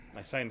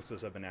My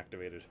sinuses have been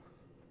activated.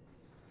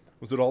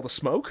 Was it all the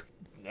smoke?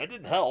 That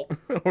didn't help.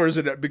 Or is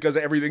it because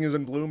everything is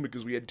in bloom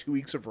because we had 2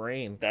 weeks of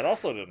rain? That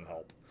also didn't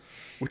help.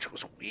 Which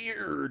was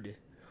weird.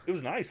 It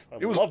was nice.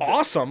 It was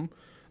awesome.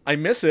 I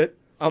miss it.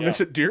 I'll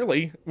miss it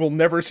dearly. We'll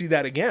never see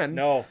that again.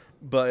 No.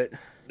 But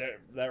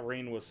that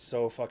rain was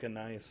so fucking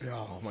nice.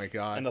 Oh my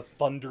god. And the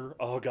thunder.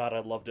 Oh god, I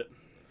loved it.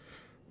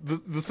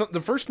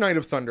 The first night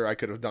of thunder I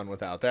could have done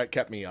without. That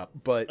kept me up.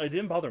 But it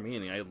didn't bother me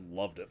any. I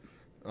loved it.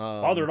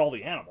 Bothered all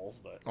the animals,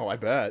 but oh, I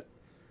bet.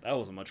 That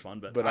wasn't much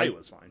fun, but I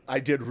was fine. I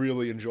did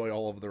really enjoy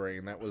all of the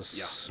rain. That was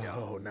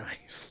so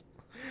nice.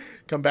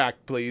 Come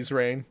back, please,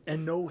 rain.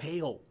 And no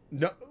hail.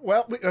 No,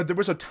 well, there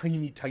was a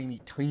tiny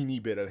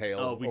bit of hail.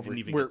 Oh, we didn't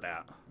even get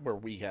that. Where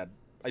we had,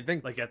 I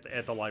think, like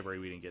at the library,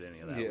 we didn't get any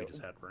of that. Yeah. We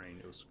just had rain.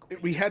 It was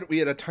great. We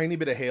had a tiny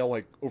bit of hail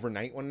like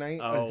overnight one night.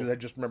 Oh. I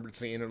just remembered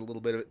seeing it a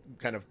little bit of it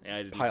kind of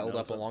piled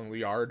up along the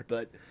yard,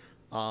 but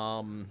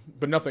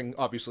nothing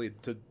obviously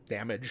to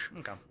damage.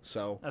 Okay,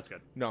 so that's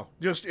good. No,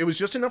 it was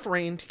just enough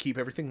rain to keep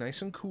everything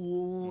nice and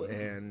cool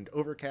and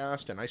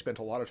overcast. And I spent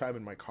a lot of time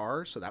in my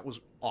car, so that was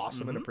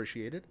awesome and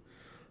appreciated.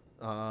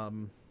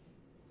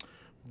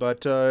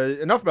 But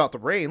enough about the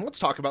rain. Let's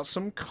talk about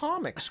some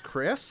comics,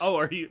 Chris. Oh,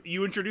 are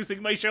you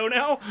introducing my show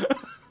now?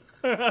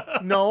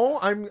 No,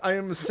 I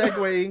am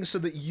segueing so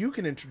that you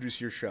can introduce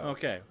your show.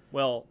 Okay.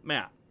 Well,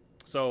 Matt.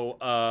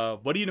 So,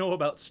 what do you know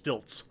about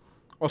Stilts?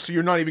 Oh, so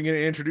you're not even going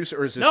to introduce it,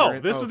 or is this? No,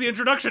 this is the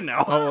introduction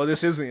now. Oh,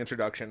 this is the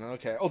introduction.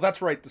 Okay. Oh,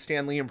 that's right. The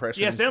Stan Lee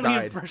impression. Yeah, Stan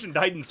Lee impression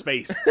died in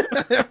space. I got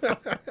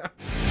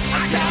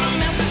a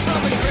message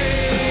from the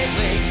Great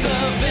Lakes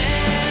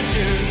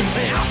Avengers.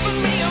 They offered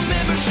me a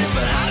membership,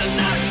 but I did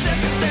not accept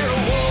because they're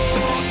a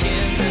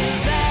walking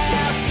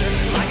disaster.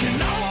 Like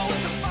an owl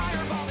with a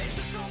fireball, they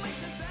just don't make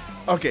sense at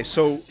all. Okay,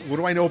 so what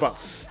do I know about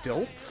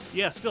Stilts?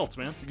 Yeah, Stilts,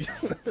 man.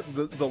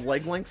 the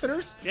leg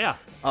lengtheners? Yeah.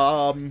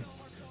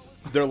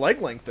 They're leg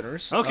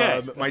lengtheners.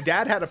 Okay. My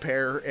dad had a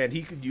pair, and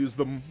he could use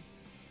them,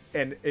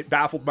 and it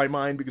baffled my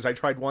mind because I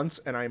tried once,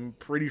 and I'm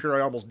pretty sure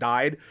I almost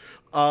died.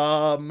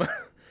 I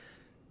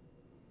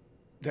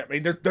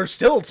mean, they're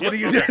stilts. What do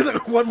you?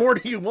 What more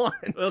do you want?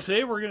 Well,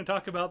 today we're going to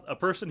talk about a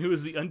person who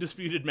is the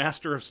undisputed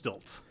master of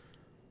stilts.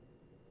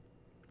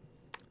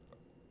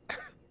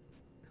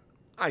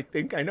 I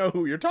think I know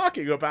who you're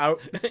talking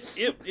about.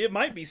 It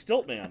might be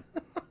Stiltman.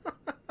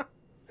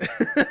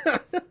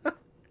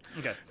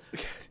 Okay.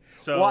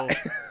 So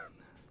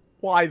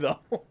why though?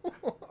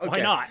 Okay.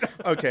 Why not?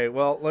 Okay,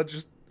 well, let's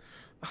just.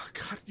 Oh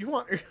God,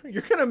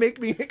 you're gonna make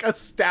me make a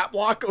stat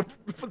block of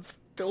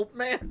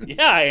Stiltman?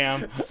 Yeah, I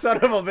am. Son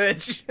of a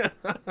bitch.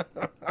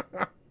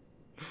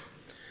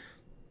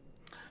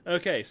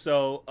 Okay,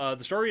 so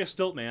the story of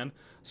Stiltman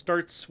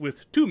starts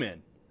with two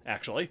men,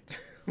 actually.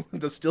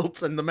 The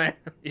Stilts and the man.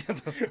 Yeah,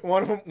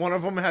 one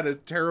of them had a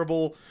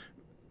terrible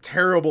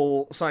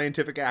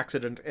scientific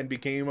accident and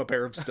became a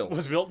pair of stilts.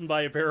 Was built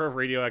by a pair of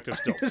radioactive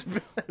stilts.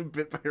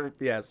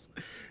 Yes.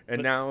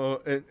 And now,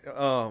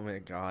 oh my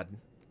God.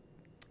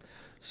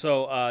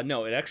 So,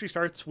 no, it actually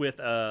starts with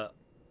a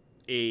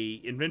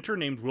inventor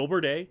named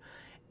Wilbur Day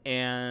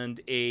and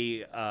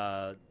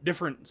a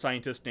different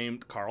scientist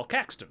named Carl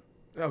Caxton.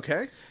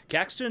 Okay.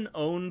 Caxton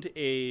owned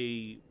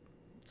a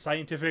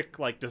scientific,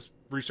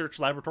 research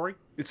laboratory.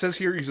 It says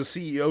here he's a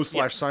CEO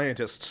 /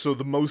 scientist, so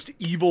the most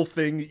evil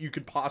thing that you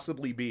could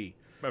possibly be.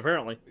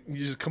 Apparently.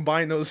 You just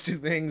combine those two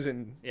things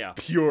and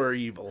pure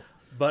evil.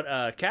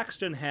 But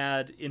Caxton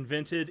had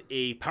invented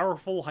a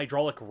powerful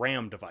hydraulic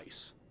ram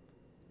device.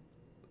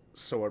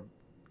 So a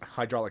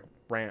hydraulic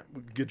ram.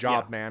 Good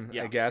job, man,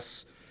 I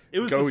guess. It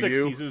was Go the 60s.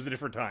 you. It was a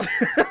different time.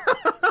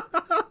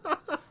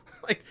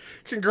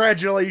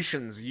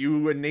 Congratulations.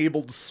 You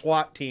enabled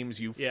SWAT teams,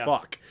 you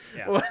fuck.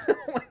 Yeah.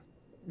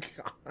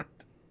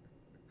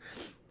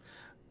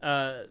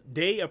 God.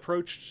 Day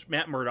approached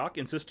Matt Murdock,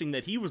 insisting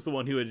that he was the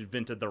one who had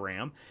invented the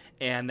ram,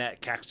 and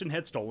that Caxton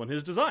had stolen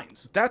his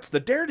designs. That's the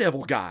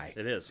Daredevil guy.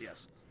 It is,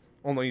 yes.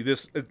 Only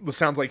it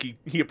sounds like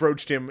he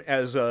approached him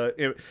as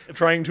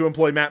trying to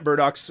employ Matt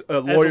Murdock's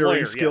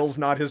lawyering skills,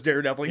 not his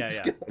daredeviling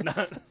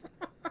skills.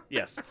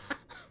 Yes.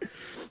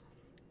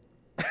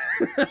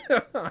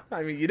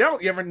 I mean, you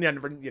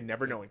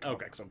never know in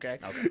comics, okay?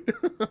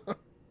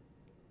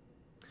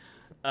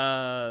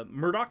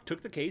 Murdoch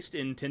took the case,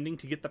 intending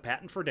to get the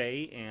patent for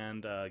Day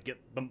and get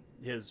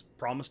his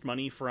promised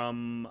money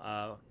from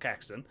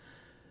Caxton.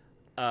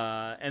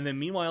 And then,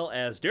 meanwhile,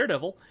 as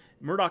Daredevil,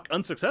 Murdoch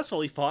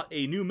unsuccessfully fought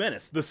a new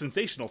menace, the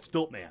sensational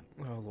Stiltman.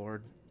 Oh,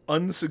 Lord.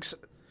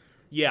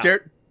 Yeah.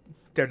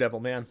 Daredevil,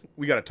 man.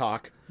 We gotta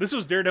talk. This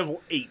was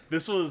Daredevil 8.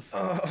 This was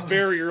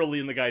very early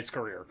in the guy's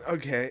career.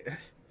 Okay.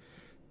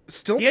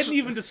 He hadn't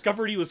even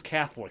discovered he was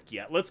Catholic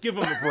yet. Let's give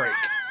him a break.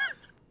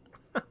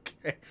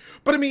 Okay.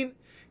 But, I mean,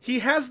 he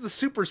has the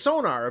super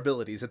sonar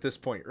abilities at this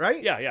point,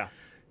 right? Yeah.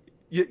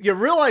 You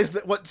realize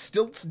that what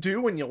stilts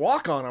do when you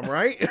walk on them,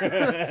 right?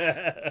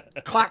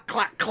 Clack,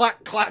 clack,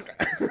 clack, clack.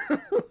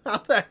 How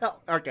the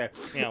hell? Okay.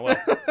 Yeah, well.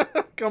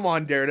 Come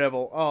on,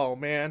 Daredevil. Oh,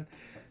 man.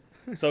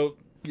 So,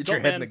 Get your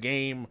head in the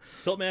game.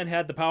 Stiltman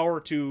had the power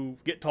to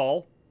get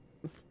tall.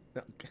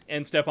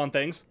 and step on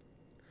things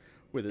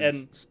With his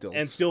and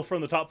stilts. steal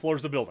from the top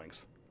floors of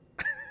buildings.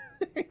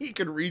 He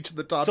can reach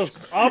the top. So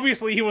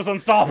obviously he was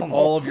unstoppable.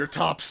 All of your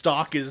top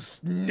stock is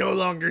no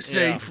longer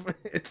safe.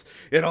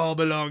 It all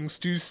belongs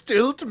to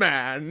Stilt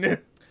Man.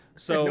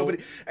 So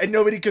and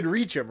nobody could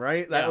reach him,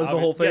 right? That was the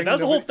whole thing. Yeah, that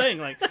was the whole thing.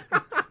 Like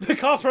the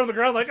cops were on the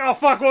ground, like, oh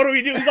fuck, what do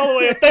we do? He's all the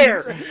way up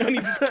there, and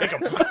you just kick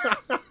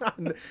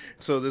him.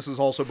 So this is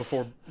also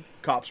before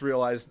cops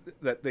realized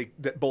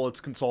that bullets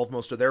can solve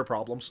most of their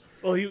problems.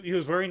 Well, he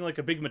was wearing like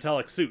a big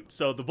metallic suit,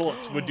 so the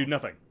bullets would do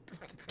nothing.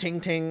 Ting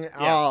ting.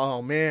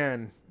 Oh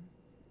man,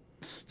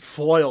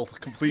 foiled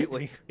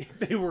completely.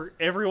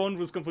 Everyone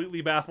was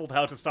completely baffled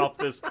how to stop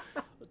this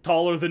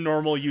taller than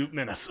normal Ute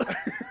menace.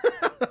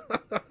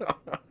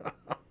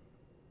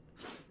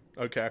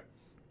 Okay.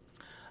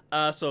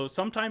 So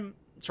sometime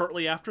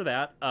shortly after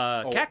that,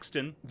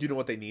 Caxton. You know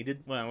what they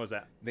needed? What was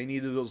that? They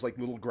needed those like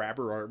little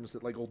grabber arms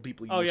that like old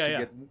people used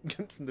to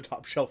get from the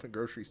top shelf in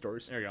grocery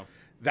stores. There you go.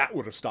 That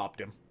would have stopped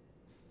him.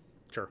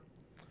 Sure.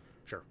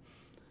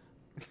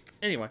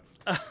 Anyway,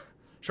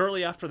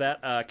 shortly after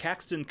that,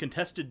 Caxton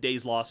contested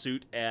Day's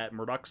lawsuit at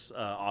Murdoch's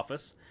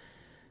office,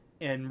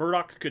 and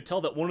Murdoch could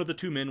tell that one of the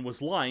two men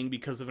was lying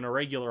because of an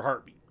irregular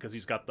heartbeat, because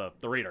he's got the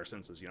radar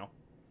senses,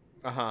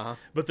 Uh-huh.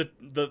 But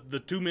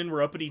the two men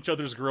were up at each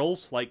other's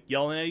grills, like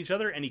yelling at each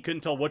other, and he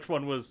couldn't tell which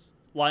one was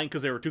lying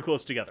because they were too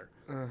close together.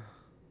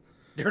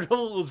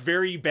 Daredevil was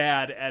very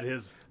bad at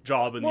his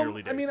job in the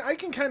early days. I mean, I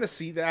can kind of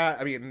see that.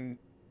 I mean,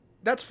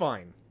 that's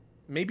fine.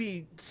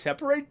 Maybe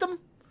separate them?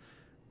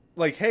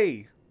 Like,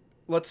 hey,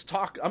 let's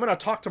talk. I'm going to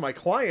talk to my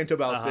client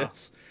about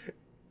this,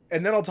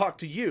 and then I'll talk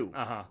to you.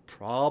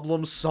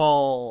 Problem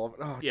solved.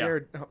 Oh, yeah.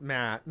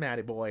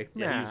 Matty boy.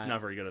 Yeah, he's not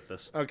very good at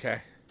this.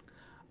 Okay.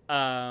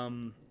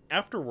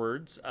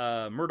 Afterwards,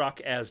 Murdoch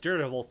as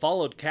Daredevil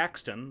followed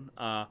Caxton,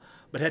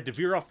 but had to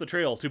veer off the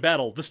trail to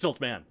battle the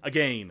Stilt Man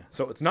again.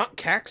 So it's not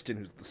Caxton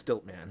who's the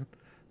Stilt Man,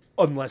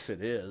 unless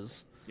it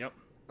is. Yep.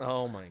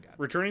 Oh my god.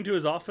 Returning to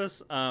his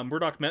office,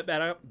 Murdoch met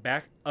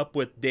back up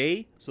with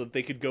Day so that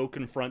they could go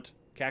confront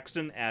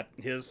Caxton at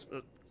his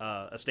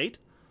estate.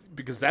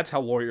 Because that's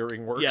how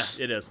lawyering works. Yes,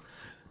 it is.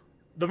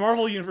 The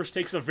Marvel Universe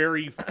takes a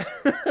very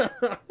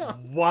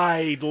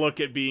wide look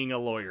at being a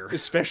lawyer.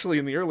 Especially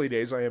in the early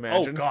days, I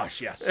imagine. Oh,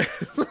 gosh, yes.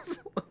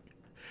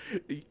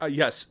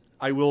 Yes,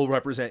 I will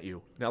represent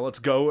you. Now let's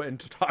go and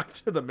talk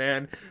to the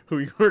man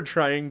who you're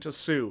trying to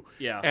sue.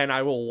 Yeah. And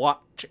I will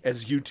watch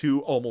as you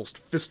two almost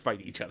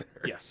fistfight each other.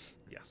 Yes.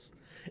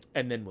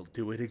 And then we'll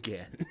do it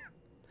again.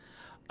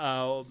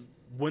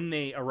 When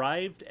they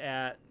arrived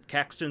at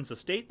Caxton's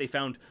estate, they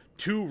found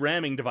two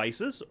ramming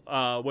devices,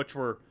 which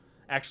were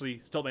actually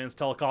Stiltman's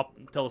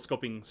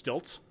telescoping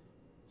stilts.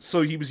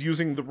 So he was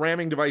using the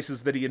ramming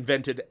devices that he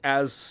invented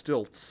as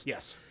stilts.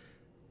 Yes.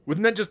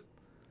 Wouldn't that just...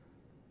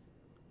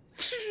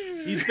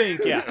 You'd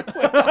think, yeah.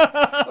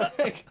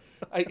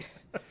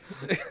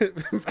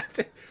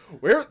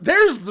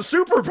 There's the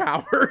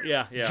superpower.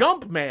 Yeah.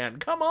 Jump Man,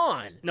 come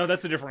on. No,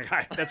 that's a different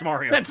guy. That's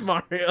Mario. That's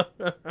Mario.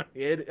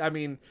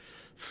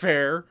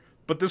 Fair,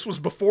 but this was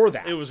before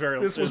that. It was very...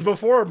 This was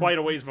before... Quite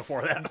a ways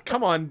before that.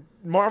 Come on,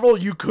 Marvel,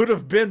 you could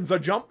have been the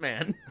Jump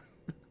Man.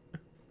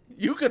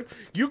 You could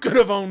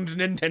have owned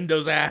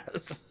Nintendo's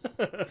ass.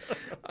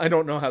 I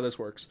don't know how this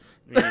works.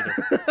 Me neither.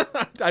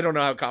 I don't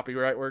know how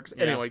copyright works.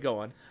 Yeah. Anyway, go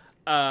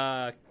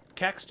on.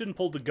 Caxton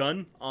pulled a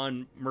gun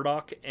on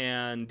Murdoch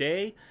and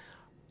Day,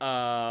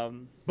 but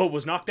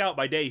was knocked out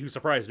by Day, who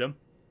surprised him,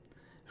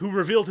 who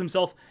revealed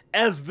himself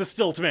as the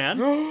Stilt Man.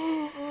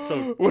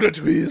 So what a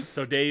twist!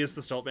 So Day is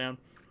the Stilt Man,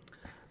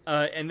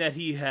 and that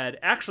he had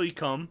actually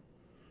come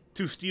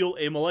to steal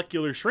a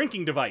molecular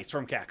shrinking device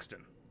from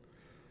Caxton.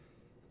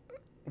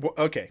 Well,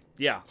 okay.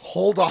 Yeah.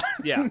 Hold on.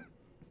 Yeah.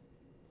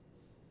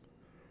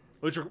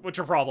 What's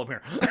your problem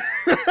here?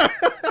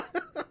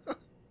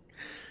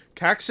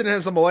 Caxton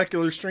has a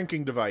molecular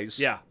shrinking device.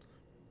 Yeah.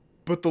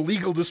 But the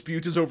legal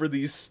dispute is over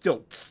these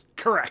stilts.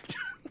 Correct.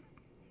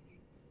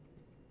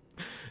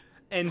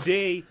 And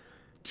Day,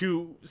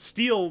 to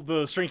steal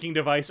the shrinking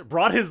device,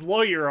 brought his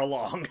lawyer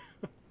along.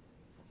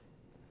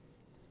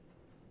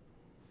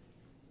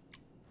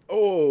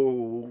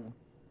 Oh,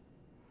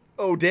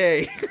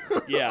 Day.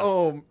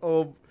 Yeah.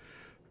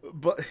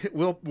 But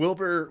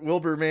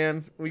Wilbur,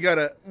 man, we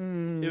gotta.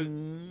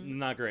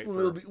 Not great.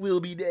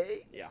 Wilby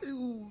Day. Yeah.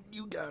 Ooh,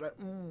 you gotta.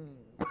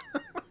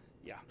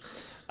 Yeah.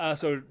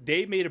 So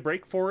Dave made a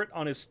break for it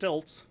on his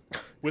stilts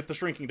with the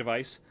shrinking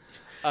device.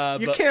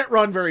 You can't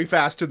run very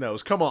fast in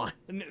those. Come on.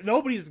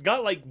 Nobody's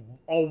got like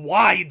a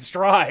wide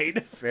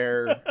stride.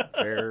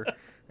 Fair.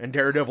 And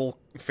Daredevil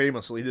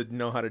famously didn't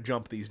know how to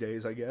jump these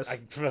days, I guess.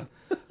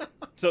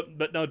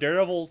 But no,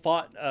 Daredevil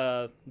fought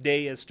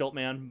Day as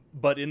Stiltman,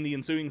 but in the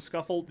ensuing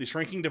scuffle, the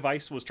shrinking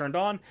device was turned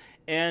on,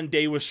 and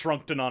Day was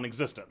shrunk to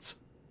non-existence.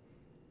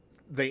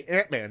 They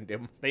Ant-Manned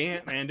him. They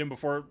Ant-Manned him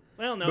before...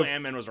 Well, no,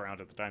 Ant-Man was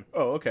around at the time.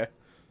 Oh, okay.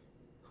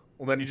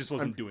 Well, then he just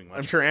wasn't doing much.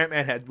 I'm sure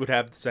Ant-Man would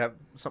have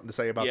something to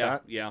say about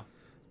that. Yeah.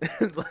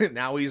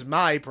 Now he's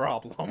my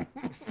problem.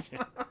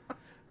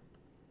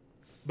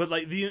 But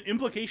like the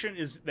implication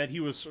is that he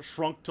was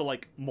shrunk to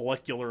like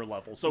molecular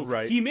level, so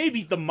Right. he may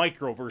be the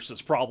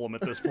microversus problem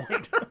at this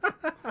point.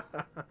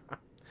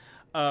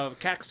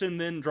 Caxton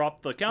then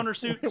dropped the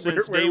countersuit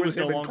since where Day was was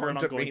no him in longer an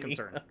ongoing Quantumania?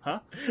 concern. Huh?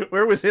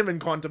 Where was him in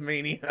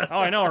Quantumania? Oh,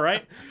 I know,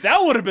 right? That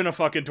would have been a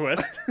fucking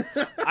twist.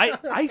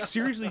 I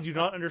seriously do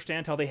not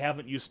understand how they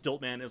haven't used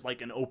Stiltman as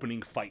like an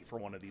opening fight for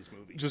one of these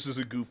movies. Just as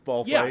a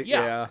goofball Yeah, fight?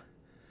 yeah.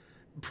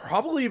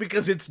 Probably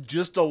because it's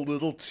just a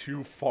little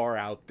too far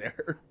out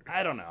there.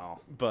 I don't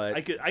know. But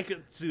I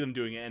could see them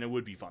doing it and it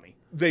would be funny.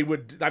 they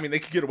would, I mean, they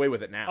could get away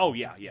with it now. Oh,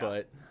 yeah, yeah.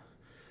 But,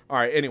 all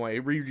right, anyway,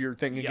 read your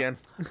thing again.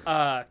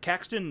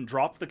 Caxton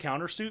dropped the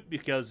countersuit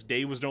because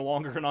Day was no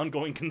longer an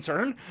ongoing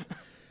concern.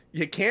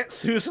 You can't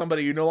sue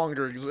somebody who no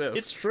longer exists.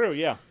 It's true,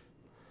 yeah.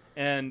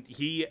 And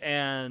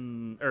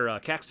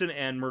Caxton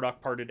and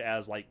Murdoch parted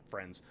as like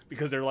friends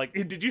because they're like,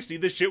 "Did you see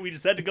this shit we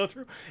just had to go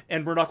through?"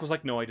 And Murdoch was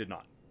like, "No, I did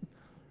not."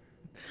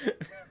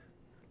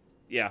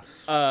 Yeah.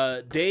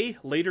 Day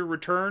later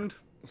returned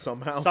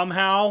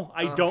Somehow.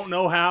 I don't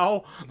know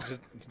how.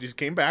 Just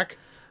came back.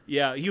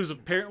 Yeah, he was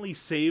apparently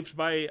saved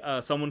by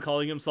someone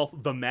calling himself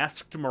the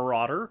Masked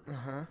Marauder,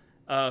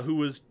 who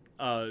was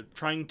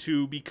trying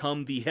to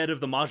become the head of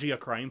the Magia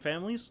crime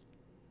families.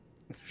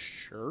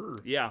 Sure.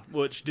 Yeah,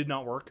 which did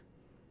not work.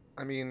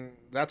 I mean,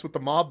 that's what the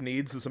mob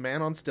needs, is a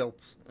man on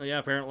stilts. Yeah,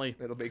 apparently.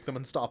 It'll make them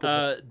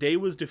unstoppable. Day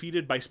was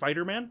defeated by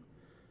Spider-Man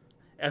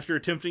after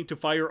attempting to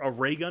fire a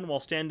ray gun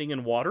while standing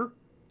in water,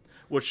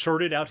 which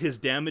shorted out his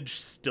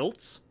damaged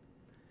stilts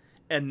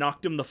and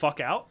knocked him the fuck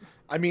out.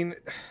 I mean,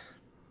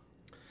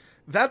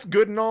 that's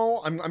good and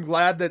all. I'm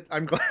glad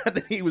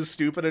that he was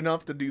stupid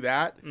enough to do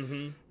that.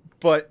 Mm-hmm.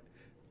 But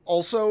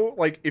also,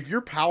 like, if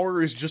your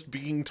power is just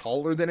being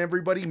taller than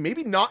everybody,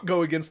 maybe not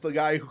go against the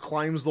guy who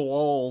climbs the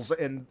walls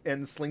and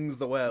slings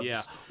the webs.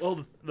 Yeah.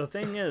 Well, the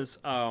thing is,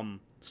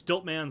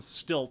 Stiltman's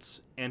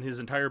stilts and his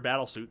entire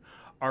battlesuit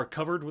are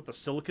covered with a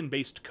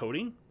silicon-based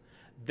coating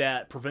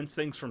that prevents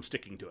things from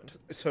sticking to it.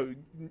 So,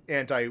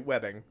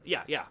 anti-webbing.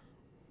 Yeah, yeah.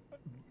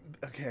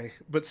 Okay,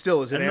 but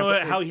still, is I it...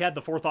 don't know how he had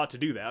the forethought to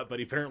do that, but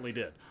he apparently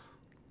did.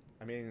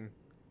 I mean,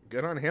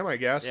 good on him, I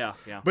guess. Yeah,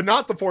 yeah. But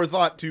not the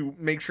forethought to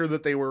make sure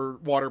that they were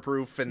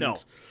waterproof and... No.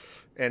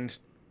 And...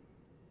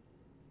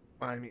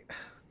 I mean,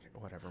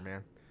 whatever,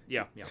 man.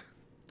 Yeah,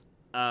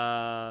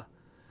 yeah.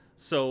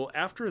 So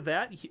after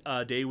that,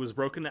 Day was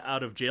broken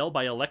out of jail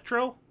by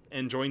Electro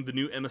and joined the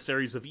new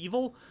emissaries of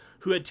evil,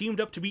 who had teamed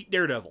up to beat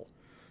Daredevil.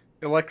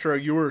 Electro,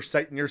 you were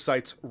setting your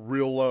sights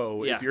real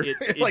low. Yeah, if you're,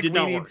 it like, did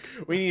not work.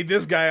 We need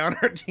this guy on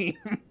our team.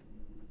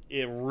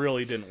 It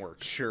really didn't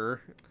work. Sure.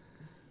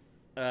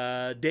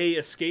 Day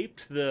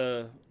escaped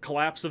the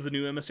collapse of the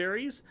new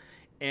emissaries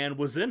and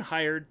was then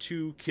hired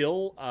to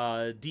kill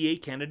DA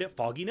candidate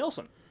Foggy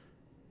Nelson.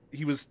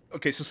 He was...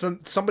 Okay, so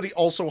somebody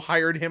also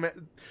hired him.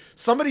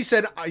 Somebody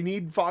said, I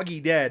need Foggy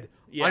dead.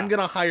 Yeah. I'm going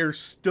to hire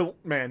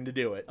Stiltman to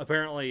do it.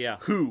 Apparently, yeah.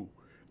 Who?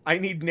 I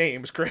need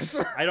names, Chris.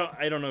 I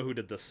don't know who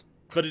did this,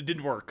 but it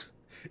did work.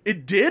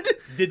 It did?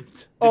 Did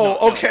Oh,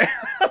 not, no. okay.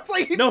 I was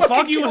like, No,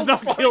 Foggy was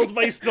not killed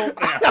by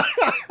Stiltman.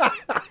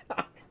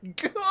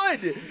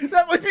 Good.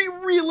 That would be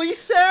really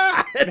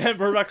sad. And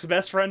Murdoch's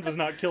best friend was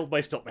not killed by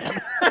Stiltman.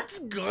 That's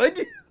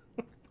good.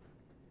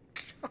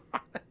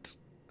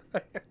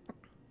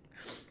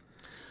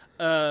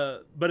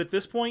 God. But at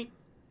this point,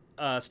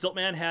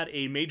 Stiltman had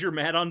a major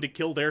mad-on to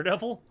kill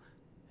Daredevil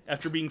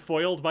after being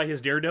foiled by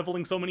his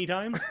daredeviling so many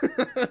times.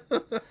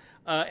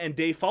 And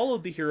Day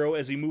followed the hero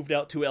as he moved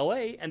out to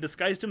L.A. and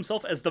disguised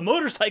himself as the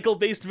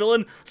motorcycle-based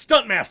villain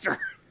Stuntmaster.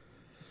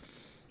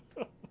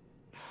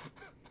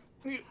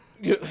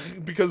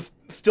 Because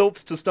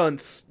stilts to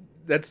stunts,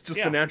 that's just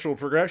Yeah. the natural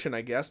progression,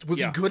 I guess. Was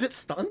Yeah. he good at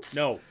stunts?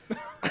 No.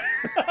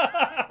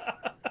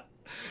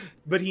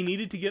 But he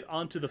needed to get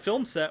onto the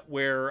film set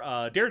where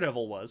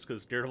Daredevil was,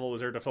 because Daredevil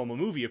was there to film a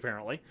movie,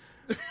 apparently.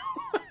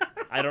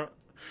 I don't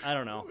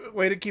know.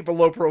 Way to keep a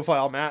low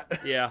profile,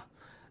 Matt. Yeah.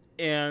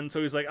 And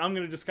so he's like, I'm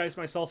going to disguise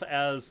myself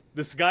as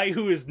this guy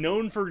who is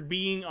known for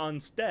being on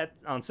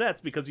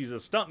sets because he's a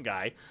stunt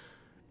guy,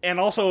 and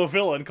also a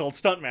villain called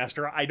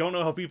Stuntmaster. I don't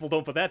know how people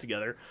don't put that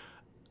together.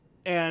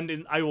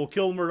 And I will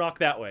kill Murdoch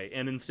that way.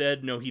 And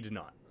instead, no, he did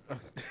not.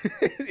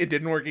 It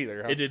didn't work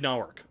either. Huh? It did not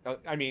work.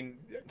 I mean,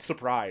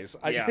 surprise.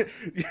 Yeah.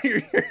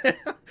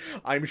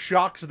 I'm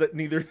shocked that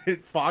neither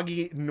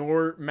Foggy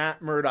nor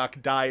Matt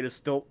Murdock died as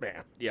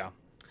Stiltman. Yeah.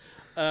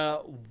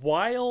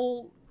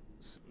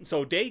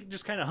 So Day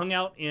just kind of hung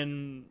out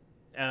in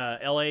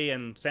L.A.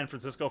 and San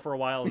Francisco for a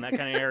while in that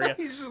kind of area.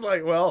 He's just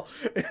like, well,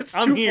 it's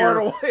I'm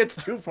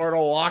too far to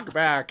walk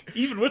back.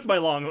 Even with my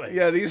long legs.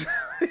 Yeah, these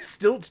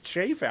stilts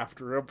chafe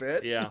after a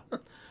bit. Yeah.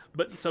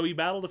 But so he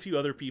battled a few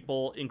other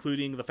people,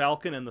 including the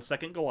Falcon and the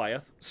second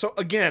Goliath. So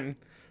again,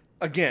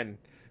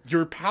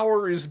 your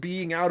power is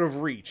being out of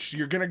reach.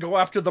 You're gonna go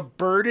after the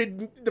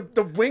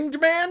the winged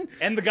man?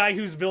 And the guy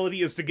whose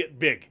ability is to get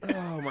big.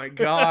 Oh my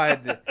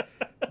god.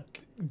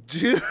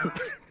 Dude,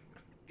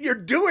 you're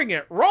doing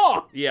it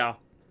wrong. Yeah.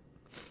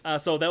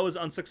 So that was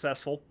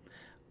unsuccessful.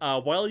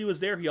 While he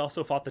was there, he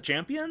also fought the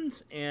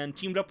champions and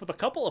teamed up with a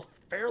couple of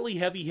fairly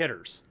heavy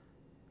hitters.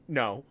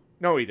 No.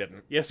 No, he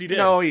didn't. Yes, he did.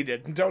 No, he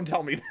didn't. Don't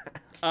tell me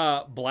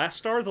that.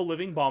 Blastar, the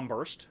Living Bomb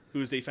Burst,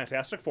 who's a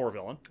Fantastic Four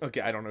villain.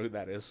 Okay, I don't know who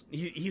that is.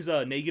 He's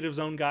a negative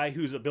zone guy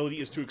whose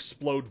ability is to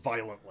explode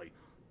violently.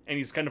 And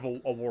he's kind of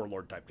a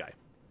warlord type guy.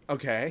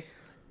 Okay.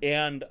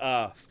 And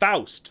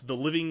Faust, the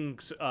Living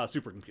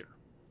Supercomputer.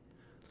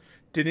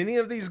 Did any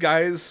of these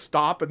guys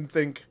stop and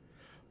think,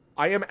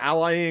 I am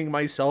allying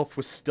myself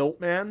with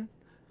Stiltman?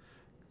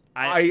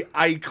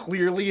 I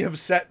clearly have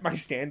set my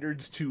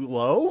standards too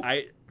low.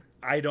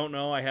 I don't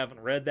know. I haven't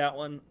read that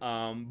one.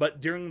 But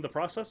during the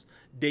process,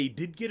 Day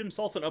did get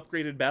himself an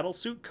upgraded battle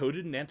suit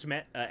coated in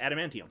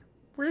adamantium.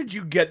 Where'd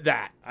you get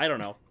that? I don't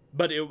know.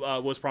 But it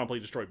was promptly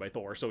destroyed by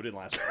Thor, so it didn't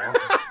last long.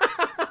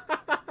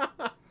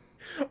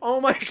 Oh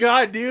my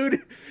god,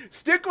 dude.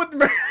 Stick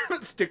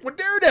with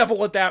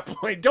Daredevil at that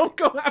point. Don't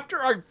go after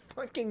our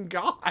fucking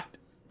god.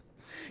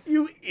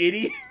 You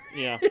idiot.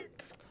 Yeah.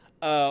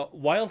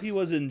 While he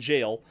was in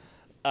jail,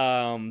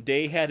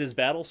 Day had his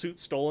battle suit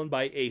stolen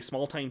by a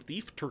small-time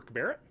thief, Turk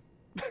Barrett.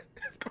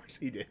 Of course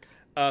he did.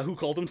 Who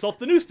called himself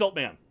the new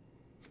Stiltman.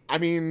 I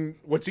mean,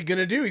 what's he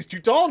gonna do? He's too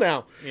tall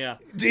now. Yeah.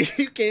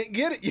 You can't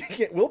get it. You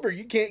can't, Wilbur,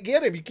 you can't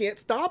get him. You can't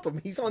stop him.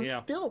 He's on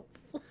stilts.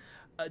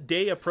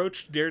 Day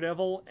approached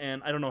Daredevil,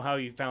 and I don't know how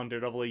he found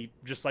Daredevil. He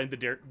just shined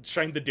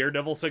the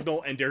Daredevil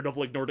signal, and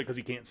Daredevil ignored it because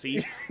he can't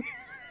see.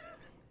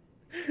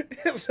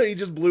 So he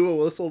just blew a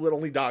whistle that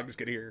only dogs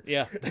could hear.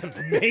 Yeah,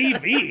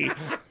 maybe.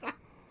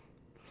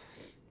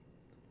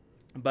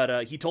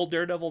 But he told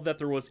Daredevil that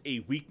there was a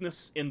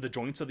weakness in the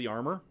joints of the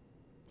armor.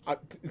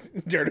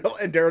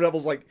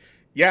 Daredevil's like,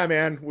 yeah,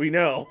 man, we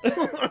know.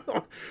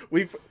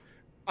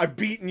 I've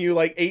beaten you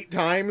like 8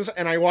 times,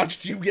 and I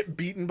watched you get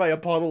beaten by a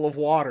puddle of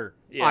water.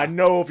 Yeah. I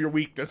know of your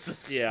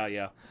weaknesses.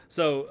 Yeah.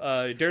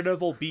 So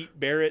Daredevil beat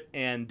Barrett,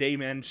 and Day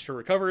managed to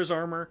recover his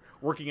armor,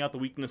 working out the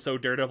weakness so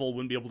Daredevil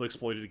wouldn't be able to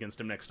exploit it against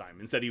him next time.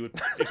 Instead, he would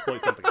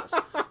exploit something else.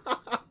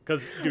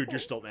 Because, dude, you're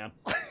still man.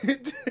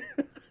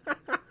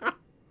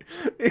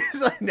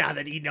 He's like, now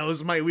that he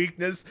knows my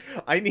weakness,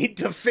 I need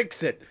to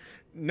fix it.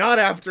 Not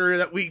after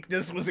that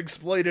weakness was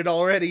exploited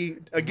already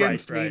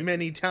against me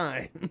many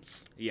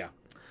times. Yeah.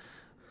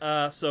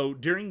 So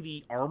during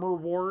the Armor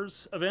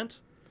Wars event,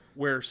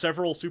 where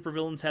several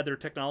supervillains had their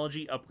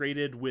technology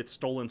upgraded with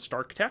stolen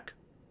Stark tech.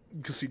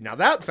 Because see, now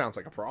that sounds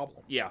like a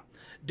problem. Yeah.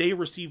 Day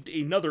received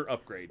another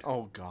upgrade.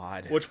 Oh,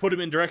 God. Which put him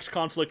in direct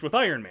conflict with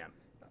Iron Man.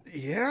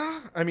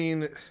 Yeah? I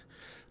mean,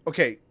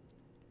 okay.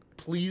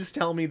 Please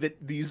tell me that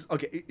these...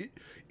 Okay,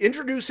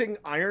 introducing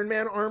Iron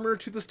Man armor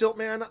to the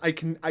Stiltman,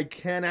 I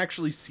can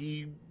actually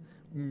see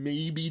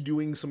maybe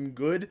doing some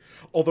good.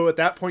 Although at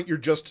that point, you're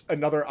just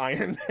another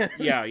Iron Man.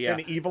 Yeah. An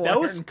evil That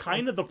Iron was Man.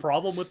 kind of the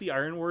problem with the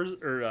Iron Wars,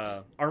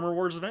 or Armor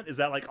Wars event, is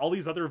that like all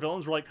these other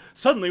villains were like,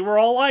 suddenly we're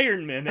all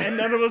Iron Men, and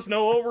none of us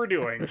know what we're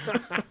doing.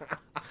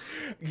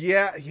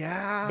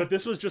 Yeah. But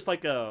this was just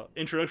like a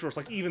introduction where it's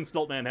like, even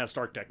Stiltman has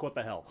Stark tech, what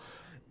the hell?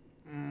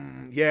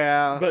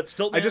 Yeah. But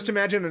Stiltman... I just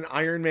imagine an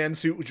Iron Man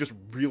suit with just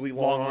really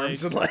long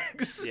arms and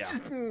legs. Yeah.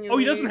 Oh,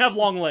 he doesn't have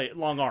long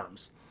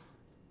arms.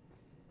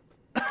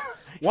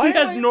 Why he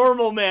has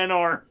normal man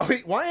arms.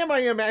 Wait, why am I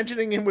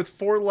imagining him with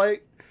 4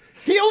 legs?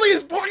 He only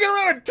is walking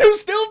around on 2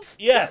 stilts?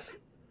 Yes.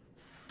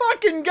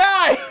 Fucking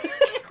guy!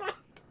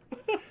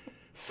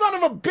 Son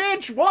of a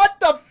bitch, what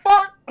the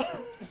fuck?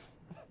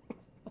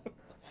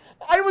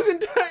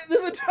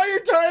 This entire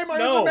time I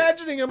was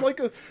imagining him like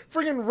a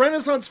friggin'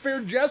 Renaissance fair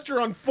jester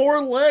on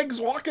 4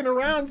 legs walking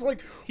around. It's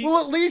like,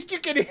 well, at least you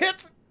can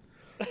hit...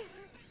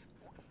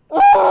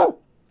 Oh!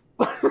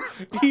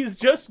 He's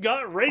just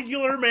got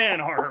regular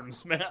man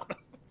arms, man.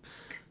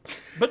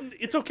 But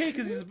it's okay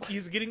because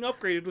he's getting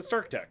upgraded with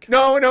Stark tech.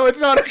 No, it's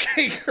not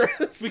okay,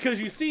 Chris.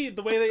 Because you see,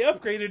 the way they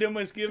upgraded him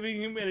was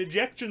giving him an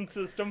ejection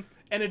system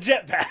and a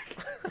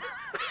jetpack.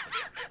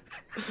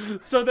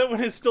 So that when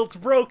his stilts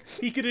broke,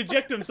 he could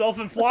eject himself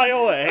and fly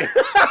away.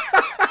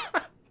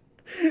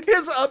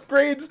 His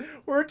upgrades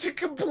were to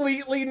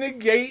completely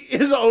negate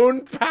his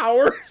own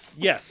powers.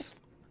 Yes.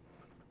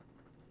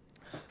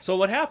 So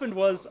what happened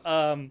was,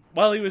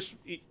 while he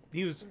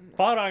was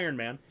fought Iron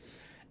Man,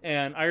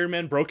 and Iron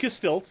Man broke his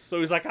stilts, so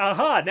he's like,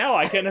 aha, now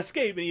I can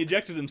escape, and he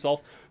ejected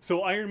himself.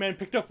 So Iron Man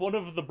picked up one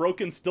of the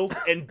broken stilts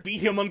and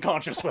beat him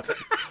unconscious with it.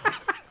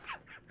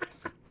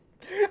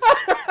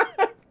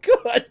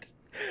 Good.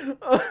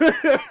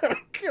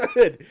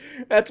 Good.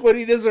 That's what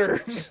he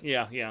deserves.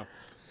 Yeah.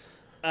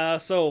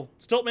 So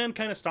Stiltman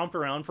kind of stomped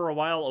around for a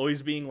while,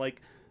 always being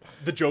like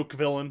the joke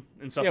villain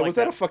and stuff like that. Yeah, was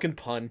that a fucking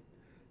pun?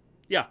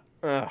 Yeah.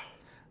 Ugh.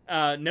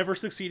 Never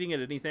succeeding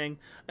at anything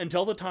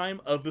until the time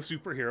of the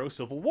superhero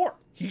Civil War.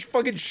 He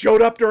fucking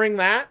showed up during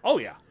that? Oh,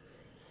 yeah.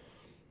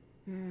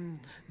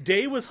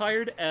 Day was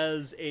hired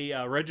as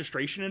a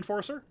registration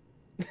enforcer.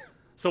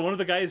 So one of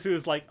the guys who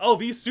was like, oh,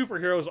 these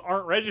superheroes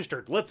aren't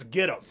registered. Let's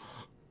get them.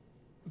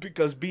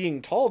 Because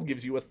being tall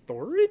gives you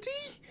authority?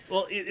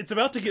 Well, it's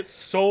about to get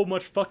so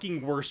much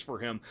fucking worse for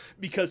him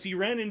because he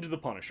ran into the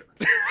Punisher.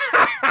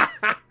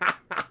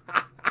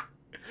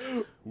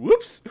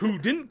 Whoops. who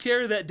didn't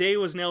care that Day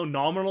was now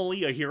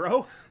nominally a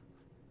hero,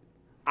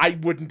 I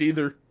wouldn't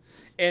either.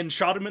 and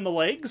shot him in the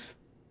legs.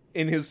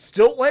 In his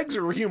stilt legs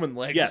or human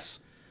legs? Yes.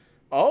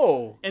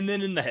 Oh. And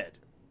then in the head.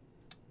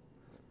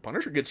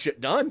 Punisher gets shit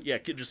done. Yeah,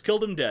 just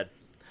killed him dead.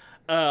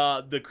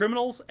 The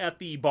criminals at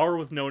the bar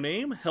with no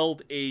name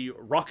held a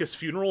raucous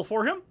funeral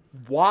for him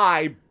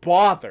Why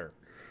bother?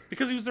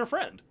 because he was their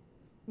friend.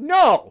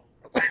 No.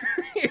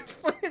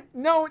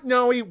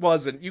 No, he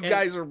wasn't. You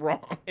guys are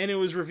wrong. And it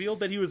was revealed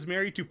that he was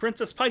married to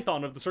Princess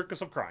Python of the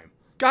Circus of Crime.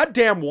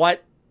 Goddamn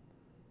what?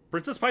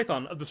 Princess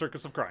Python of the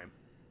Circus of Crime.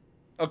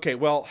 Okay,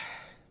 well,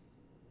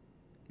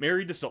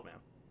 Married to Stiltman.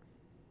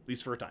 At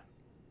least for a time.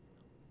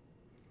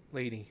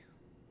 lady.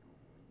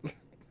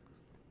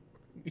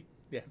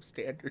 You have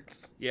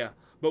standards. Yeah.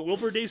 But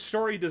Wilbur Day's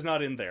story does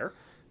not end there.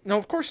 No,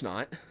 of course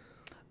not.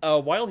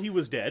 While he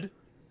was dead,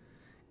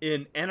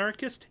 an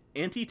anarchist,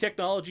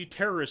 anti-technology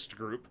terrorist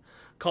group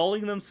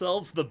calling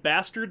themselves the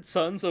Bastard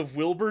Sons of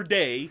Wilbur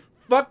Day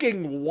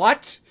Fucking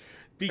what?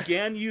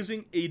 began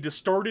using a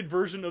distorted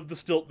version of the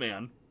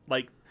Stiltman.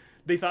 Like,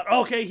 they thought,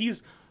 okay,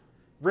 he's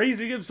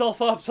raising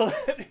himself up so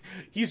that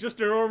he's just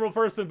a normal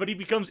person, but he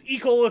becomes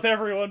equal with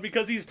everyone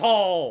because he's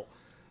tall.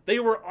 They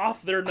were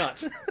off their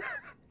nut.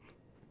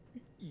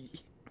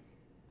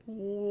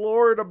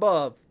 Lord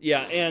above.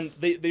 Yeah, and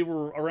they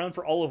were around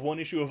for all of one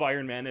issue of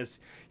Iron Man as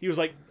he was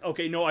like,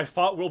 okay, no, I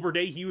fought Wilbur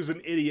Day, he was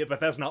an idiot, but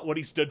that's not what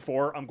he stood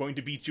for. I'm going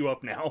to beat you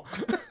up now.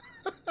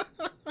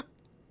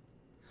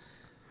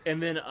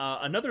 And then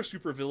another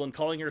supervillain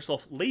calling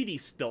herself Lady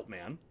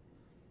Stiltman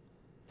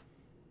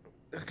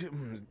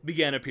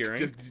began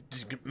appearing.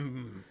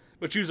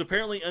 But she was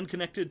apparently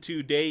unconnected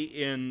to Day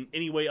in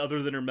any way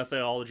other than her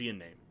methodology and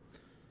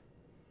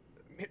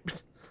name.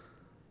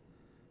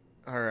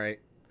 All right.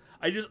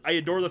 I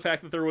adore the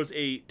fact that there was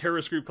a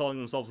terrorist group calling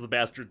themselves the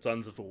Bastard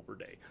Sons of Wilbur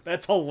Day.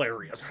 That's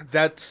hilarious.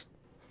 That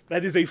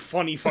is a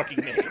funny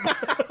fucking name.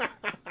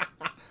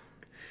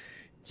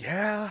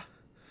 Yeah.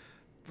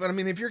 But I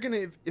mean, if you're going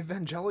to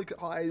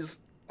evangelicalize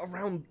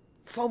around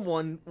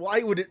someone,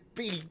 why would it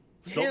be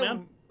Stiltman?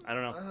 him? I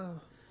don't know.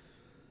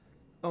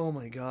 Oh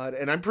my god.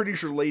 And I'm pretty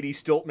sure Lady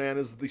Stiltman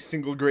is the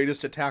single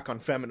greatest attack on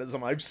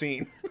feminism I've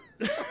seen.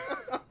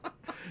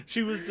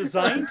 She was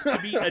designed to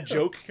be a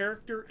joke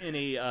character in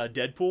a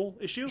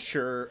Deadpool issue.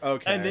 Sure,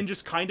 okay. And then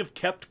just kind of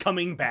kept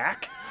coming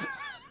back.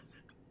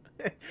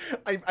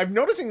 I'm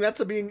noticing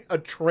that's being a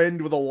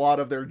trend with a lot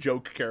of their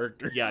joke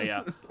characters.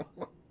 Yeah.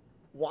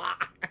 Why?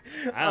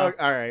 All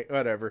right,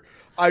 whatever.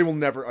 I will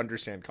never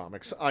understand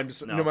comics.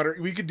 No matter,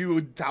 we could do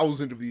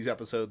 1,000 of these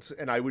episodes,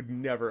 and I would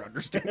never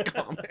understand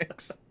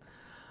comics.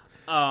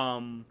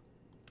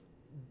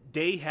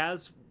 Day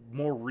has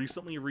more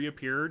recently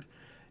reappeared.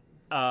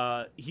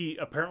 He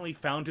apparently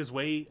found his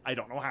way, I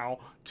don't know how,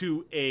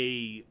 to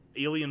a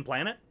alien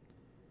planet.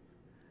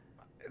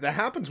 That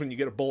happens when you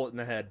get a bullet in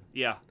the head.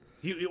 Yeah.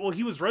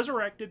 He was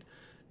resurrected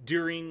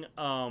during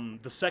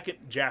the second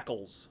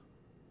Jackal's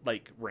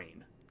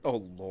reign.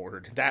 Oh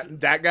Lord,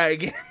 that guy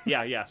again.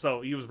 Yeah.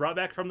 So he was brought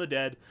back from the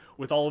dead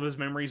with all of his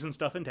memories and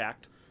stuff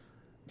intact.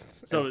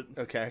 So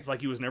okay, it's like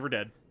he was never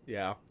dead.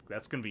 Yeah,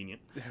 that's convenient.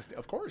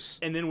 Of course.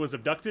 And then was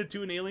abducted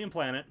to an alien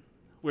planet,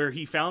 where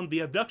he found the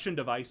abduction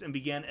device and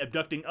began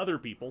abducting other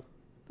people,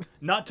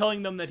 not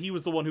telling them that he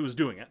was the one who was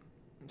doing it.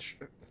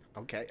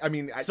 Okay, I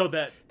mean,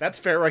 that's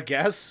fair, I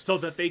guess. So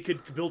that they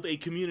could build a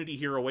community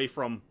here away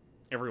from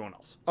everyone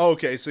else.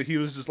 Okay, so he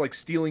was just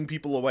stealing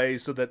people away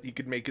so that he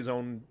could make his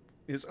own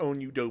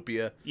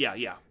utopia.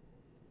 Yeah.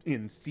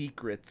 In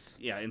secrets.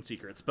 Yeah, in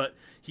secrets. But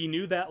he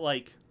knew that,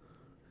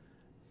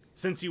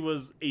 since he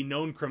was a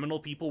known criminal,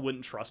 people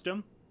wouldn't trust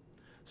him.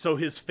 So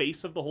his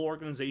face of the whole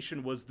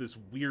organization was this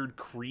weird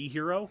Kree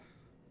hero.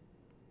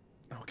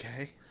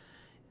 Okay.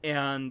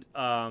 And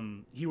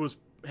he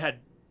had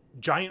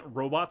giant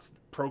robots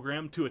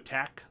programmed to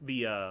attack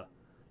the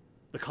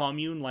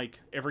commune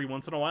every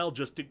once in a while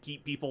just to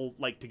keep people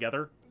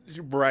together.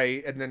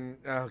 Right, and then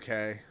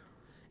okay.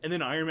 And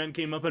then Iron Man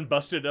came up and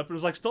busted it up and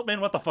was like, Stiltman,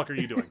 what the fuck are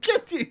you doing?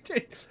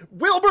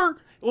 Wilbur!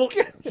 Well,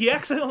 he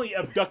accidentally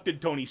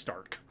abducted Tony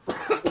Stark.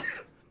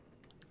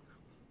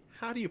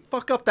 How do you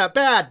fuck up that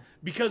bad?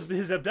 Because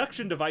his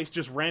abduction device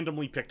just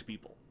randomly picked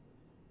people.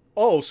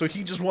 Oh, so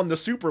he just won the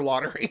super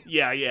lottery.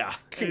 Yeah.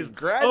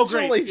 Congratulations.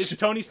 Oh, great. It's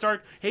Tony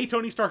Stark. Hey,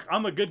 Tony Stark,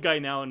 I'm a good guy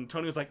now. And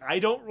Tony was like, I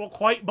don't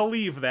quite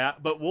believe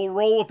that, but we'll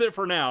roll with it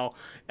for now.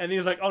 And he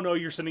was like, oh, no,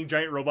 you're sending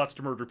giant robots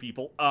to murder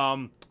people.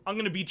 I'm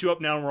going to beat you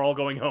up now and we're all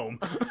going home.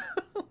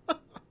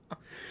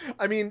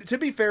 I mean, to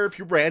be fair, if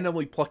you're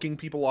randomly plucking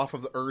people off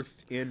of the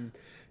Earth in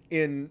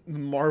the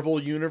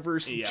Marvel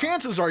universe,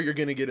 chances are you're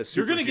going to get a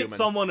superhuman. You're going to get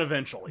someone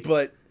eventually.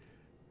 But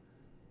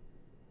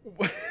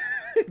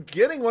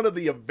getting one of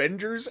the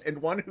Avengers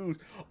and one who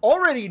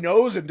already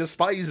knows and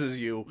despises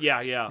you.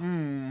 Yeah.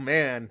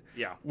 Man.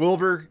 Yeah.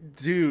 Wilbur,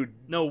 dude.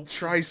 No.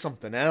 Try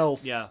something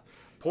else. Yeah.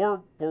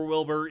 Poor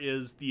Wilbur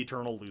is the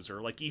eternal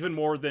loser. Even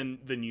more than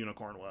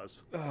Unicorn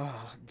was.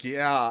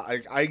 Yeah.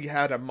 I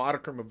had a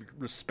modicum of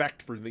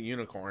respect for the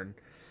Unicorn.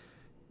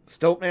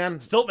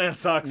 Stiltman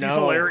sucks. He's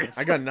hilarious.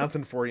 I got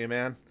nothing for you,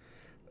 man.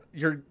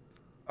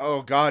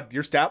 Oh God,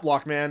 your stat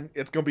block, man.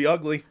 It's gonna be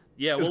ugly.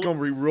 Yeah, it's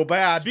gonna be real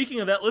bad. Speaking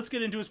of that, let's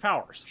get into his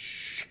powers.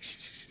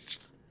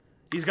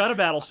 He's got a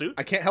battle suit.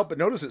 I can't help but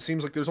notice it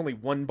seems like there's only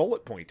one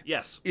bullet point.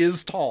 Yes.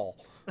 Is tall.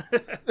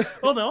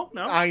 Well, no.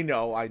 I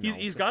know.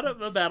 He's got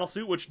a battle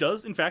suit, which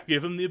does, in fact,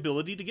 give him the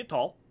ability to get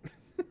tall.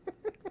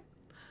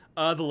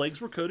 The legs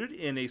were coated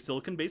in a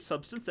silicon-based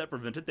substance that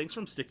prevented things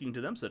from sticking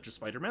to them, such as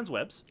Spider-Man's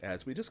webs.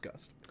 As we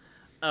discussed.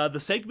 The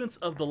segments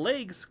of the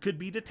legs could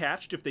be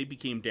detached if they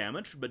became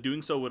damaged, but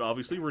doing so would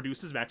obviously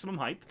reduce his maximum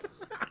height.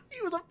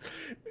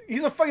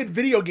 He's a fucking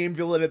video game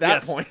villain at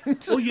that point.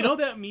 Well, you know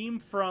that meme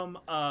from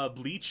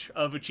Bleach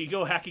of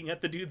Ichigo hacking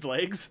at the dude's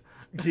legs?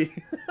 Yeah.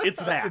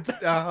 It's that.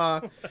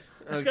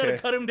 Just Okay. gotta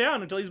cut him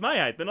down until he's my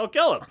height, then I'll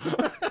kill him.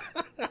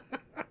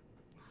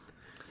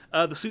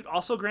 The suit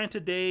also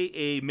granted Day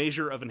a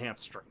measure of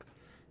enhanced strength.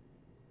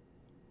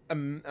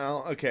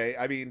 Okay,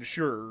 I mean,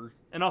 sure.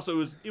 And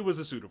also, it was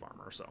a suit of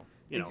armor, so,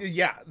 you know.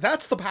 Yeah,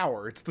 that's the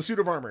power. It's the suit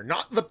of armor,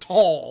 not the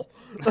tall.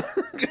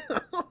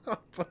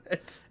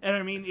 But... And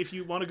I mean, if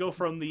you want to go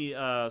from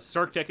the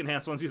Stark Tech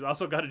enhanced ones, he's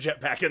also got a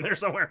jetpack in there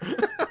somewhere.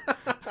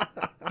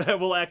 That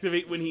will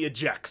activate when he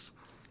ejects.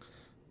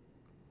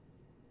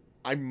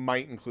 I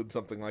might include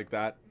something like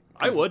that.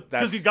 I would,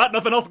 because he's got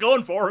nothing else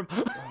going for him.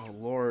 Oh,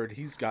 Lord,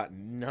 he's got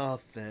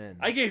nothing.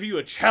 I gave you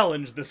a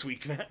challenge this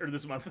week, Matt, or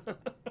this month.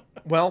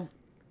 Well,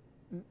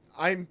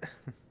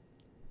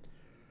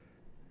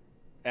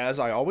 as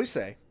I always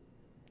say,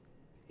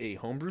 a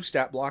homebrew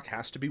stat block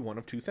has to be one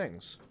of two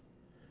things.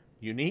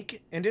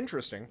 Unique and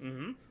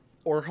interesting,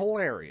 or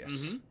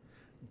hilarious.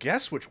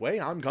 Guess which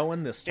way I'm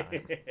going this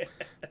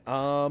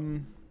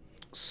time.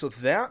 So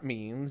that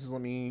means,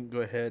 let me go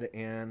ahead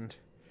and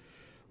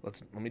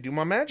let me do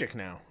my magic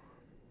now.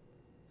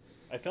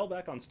 I fell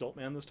back on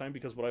Stiltman this time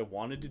because what I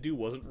wanted to do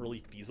wasn't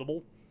really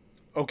feasible.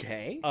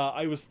 Okay.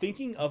 I was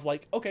thinking of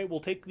okay, we'll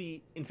take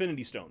the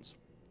Infinity Stones.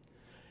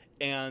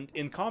 And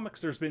in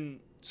comics, there's been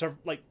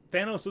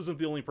Thanos isn't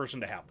the only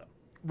person to have them.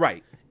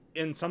 Right.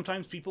 And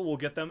sometimes people will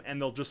get them and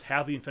they'll just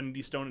have the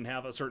Infinity Stone and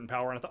have a certain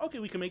power. And I thought, okay,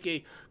 we can make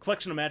a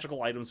collection of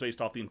magical items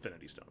based off the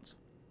Infinity Stones.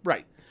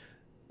 Right.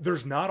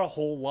 There's not a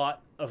whole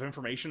lot of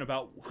information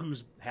about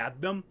who's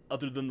had them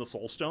other than the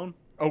Soul Stone.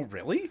 Oh,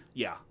 really?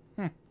 Yeah.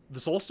 The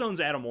Soul Stone's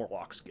Adam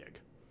Warlock's gig.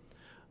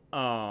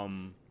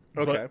 Okay.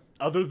 But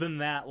other than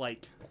that,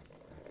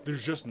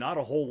 there's just not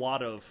a whole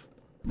lot of...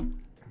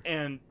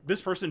 And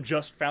this person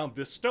just found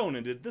this stone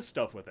and did this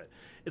stuff with it.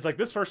 It's like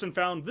this person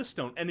found this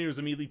stone and it was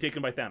immediately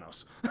taken by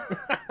Thanos.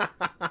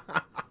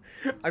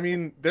 I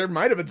mean, there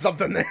might have been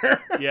something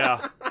there.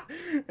 Yeah.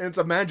 And it's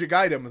a magic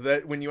item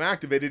that when you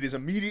activate it is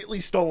immediately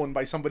stolen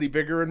by somebody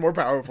bigger and more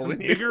powerful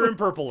than you. Bigger and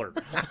purpler.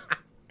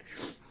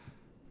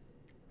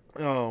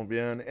 Oh,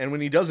 man. And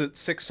when he does it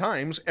 6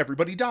 times,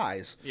 everybody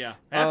dies. Yeah.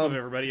 Half of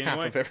everybody,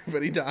 anyway. Half of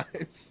everybody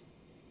dies.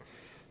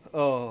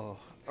 Oh,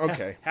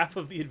 okay. Half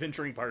of the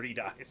adventuring party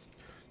dies.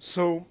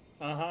 So...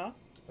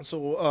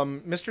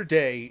 Mr.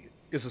 Day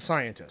is a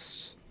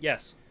scientist.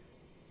 Yes.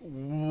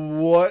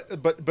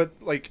 What... But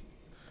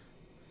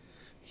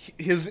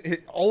his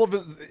all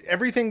of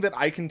everything that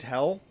I can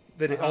tell,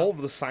 that all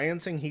of the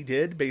sciencing he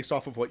did, based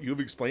off of what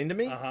you've explained to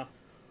me...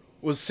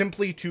 was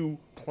simply to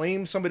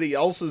claim somebody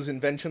else's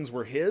inventions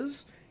were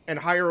his and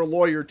hire a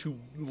lawyer to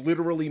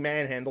literally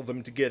manhandle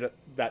them to get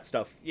that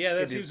stuff. Yeah,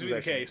 that seems to be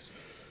the case.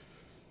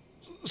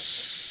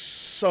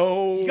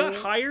 So... He got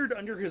hired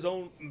under his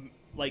own,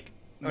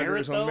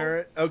 merit, though.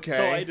 Merit? Okay.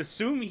 So I'd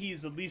assume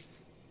he's at least,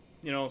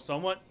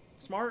 somewhat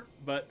smart,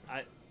 but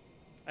I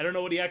don't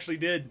know what he actually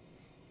did.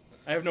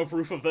 I have no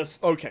proof of this.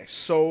 Okay,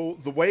 so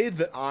the way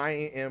that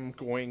I am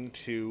going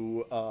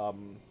to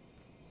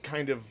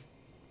kind of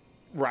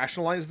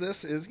rationalize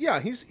this is, yeah,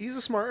 he's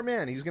a smart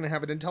man. He's going to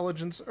have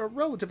a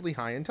relatively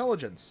high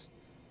intelligence.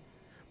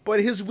 But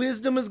his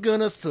wisdom is going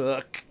to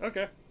suck.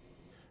 Okay.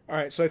 All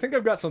right, so I think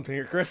I've got something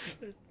here, Chris.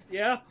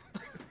 Yeah.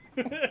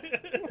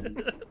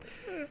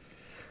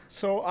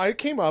 So I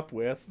came up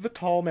with the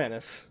Tall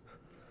Menace.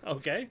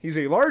 Okay. He's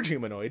a large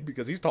humanoid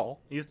because he's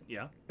tall.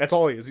 Yeah. That's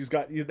all he is.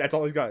 That's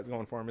all he's got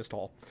going for him is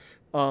tall.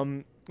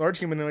 Large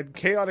humanoid,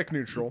 chaotic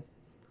neutral.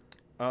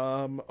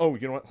 Oh,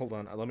 you know what? Hold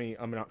on.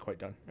 I'm not quite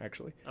done,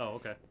 actually. Oh,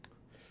 okay.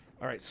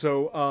 All right.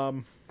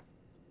 So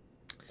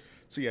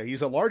yeah,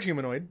 he's a large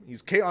humanoid.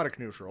 He's chaotic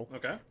neutral.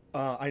 Okay.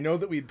 I know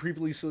that we had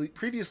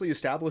previously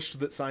established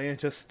that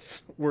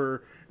scientists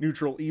were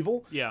neutral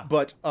evil. Yeah.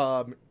 But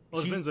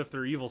it depends if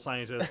they're evil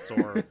scientists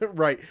or...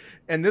 Right.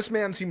 And this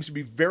man seems to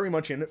be very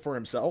much in it for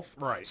himself.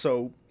 Right.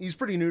 So he's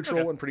pretty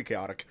neutral and pretty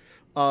chaotic.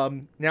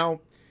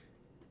 Now,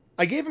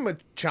 I gave him a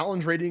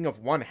challenge rating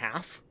of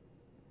 1/2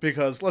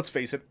 because, let's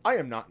face it, I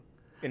am not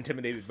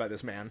intimidated by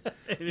this man.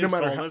 no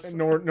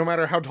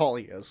matter how tall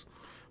he is.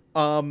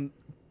 But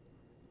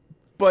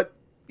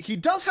he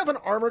does have an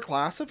armor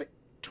class of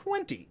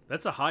 20.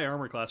 That's a high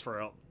armor class for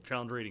a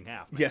challenge rating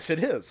 1/2. Yes,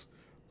 it is.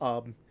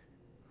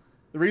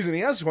 The reason he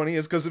has 20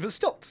 is because of his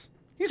stilts.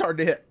 He's hard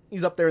to hit.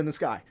 He's up there in the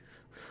sky.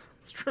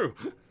 It's true.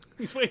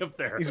 He's way up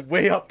there. He's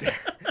way up there.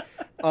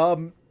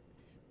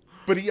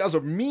 But he has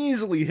a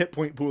measly hit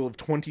point pool of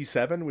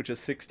 27, which is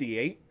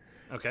 68.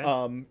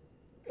 Okay.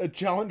 A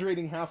challenge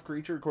rating half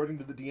creature, according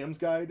to the DM's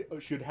guide,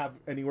 should have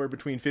anywhere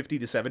between 50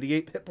 to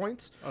 78 hit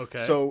points.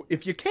 Okay. So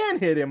if you can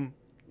hit him,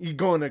 he's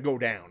going to go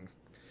down.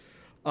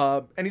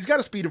 And he's got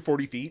a speed of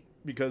 40 feet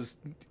because,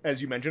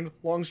 as you mentioned,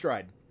 long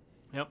stride.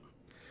 Yep.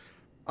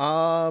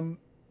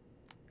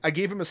 I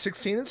gave him a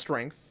 16 in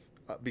strength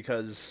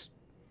because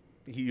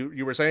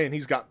you were saying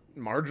he's got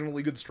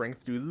marginally good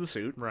strength due to the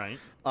suit. Right.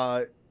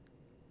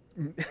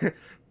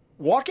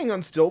 Walking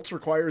on stilts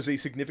requires a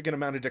significant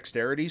amount of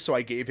dexterity, so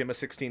I gave him a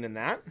 16 in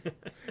that.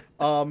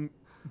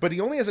 But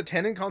he only has a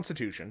 10 in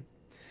constitution.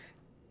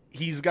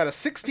 He's got a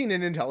 16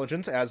 in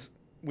intelligence, as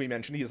we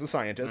mentioned, he is a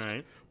scientist.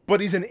 Right. But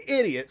he's an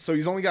idiot, so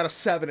he's only got a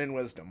 7 in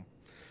wisdom.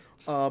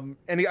 I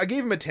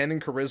gave him a 10 in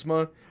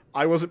charisma.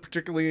 I wasn't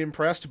particularly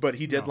impressed, but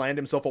he did land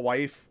himself a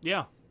wife.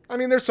 Yeah. I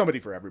mean, there's somebody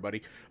for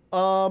everybody.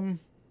 So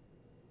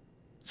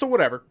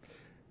whatever.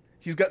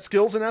 He's got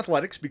skills in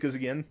athletics because,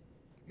 again,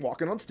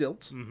 walking on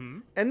stilts. Mm-hmm.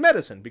 And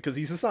medicine because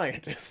he's a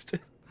scientist.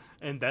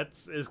 And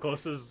that's as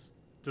close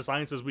to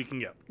science as we can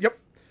get. Yep.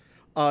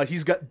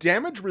 He's got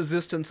damage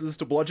resistances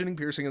to bludgeoning,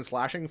 piercing, and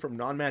slashing from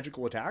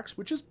non-magical attacks,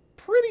 which is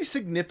pretty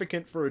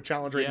significant for a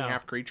challenge rating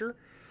half creature.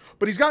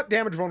 But he's got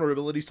damage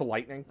vulnerabilities to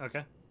lightning.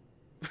 Okay.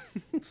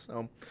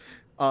 So,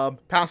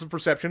 passive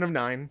perception of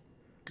 9.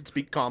 Could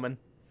speak common.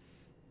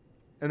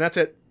 And that's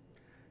it.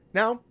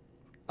 Now,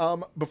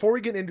 before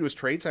we get into his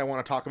traits, I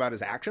want to talk about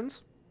his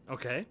actions.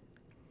 Okay.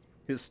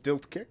 His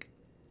stilt kick.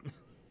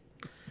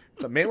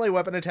 It's a melee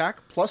weapon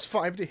attack, plus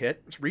 5 to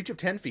hit. It's reach of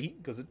 10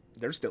 feet, because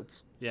they're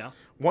stilts. Yeah.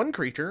 One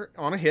creature,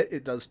 on a hit,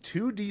 it does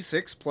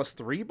 2d6 plus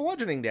 3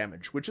 bludgeoning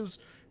damage, which is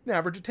an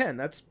average of 10.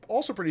 That's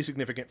also pretty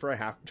significant for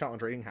a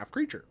challenge rating half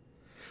creature.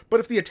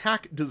 But if the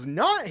attack does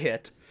not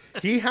hit,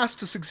 he has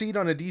to succeed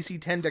on a DC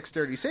 10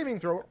 dexterity saving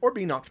throw or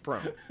be knocked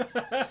prone.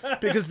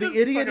 Because the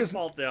idiot is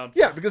fall down.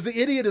 Yeah, because the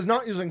idiot is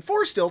not using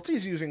 4 stilts,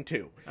 he's using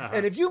 2.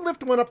 And if you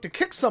lift one up to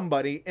kick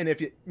somebody, and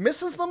if it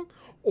misses them,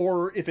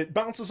 or if it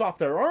bounces off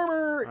their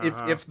armor,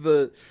 if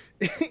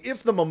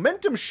the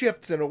momentum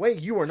shifts in a way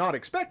you are not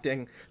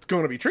expecting, it's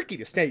going to be tricky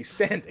to stay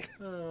standing.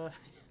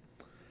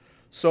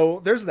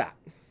 So there's that.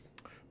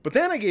 But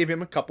then I gave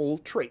him a couple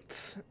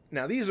traits.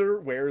 Now these are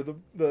where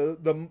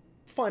the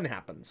fun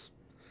happens.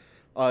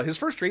 His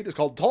first trait is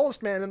called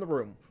Tallest Man in the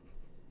Room.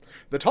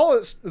 The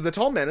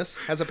tall menace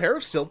has a pair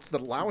of stilts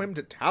that allow him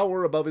to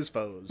tower above his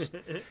foes.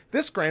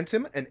 This grants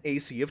him an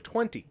AC of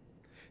 20.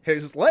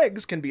 His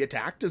legs can be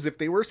attacked as if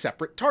they were a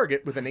separate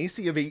target with an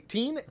AC of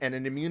 18 and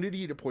an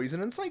immunity to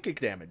poison and psychic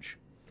damage.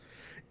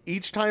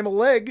 Each time a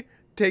leg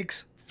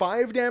takes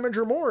 5 damage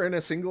or more in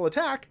a single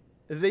attack,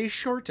 they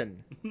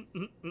shorten.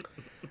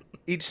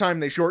 Each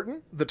time they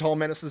shorten, the tall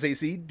menace's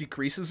AC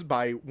decreases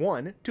by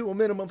 1 to a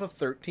minimum of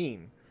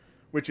 13,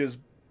 which is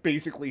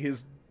basically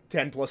his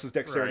 10 plus his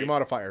dexterity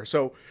modifier.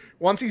 So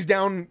once he's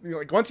down,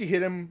 once you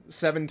hit him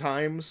 7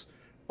 times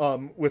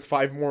with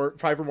 5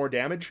 or more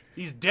damage,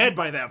 he's dead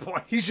by that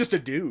point. He's just a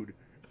dude.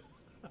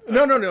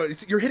 No.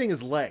 You're hitting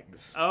his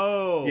legs.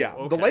 Oh, yeah.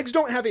 Okay. The legs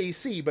don't have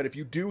AC, but if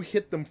you do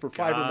hit them for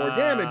 5 or more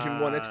damage in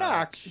one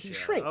attack, he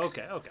shrinks.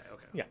 Okay.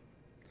 Yeah.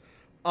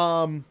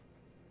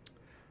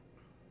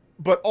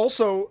 But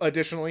also,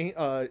 additionally,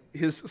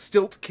 his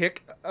stilt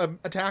kick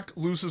attack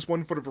loses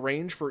 1 foot of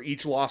range for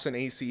each loss in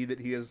AC that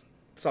he has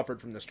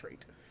suffered from this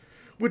trait,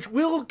 which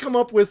will come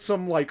up with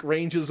some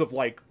ranges of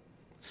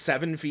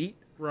 7 feet.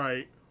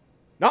 Right.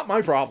 Not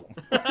my problem.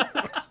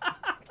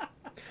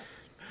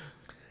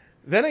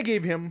 Then I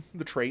gave him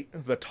the trait,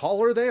 the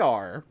taller they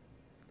are.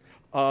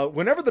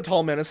 Whenever the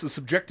tall menace is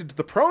subjected to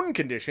the prone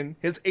condition,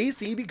 his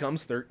AC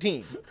becomes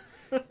 13.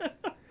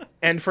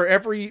 And for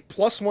every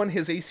 +1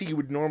 his AC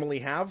would normally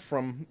have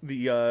from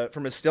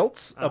his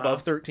stilts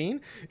above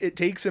 13, it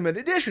takes him an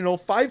additional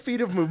 5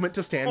 feet of movement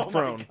to stand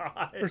prone.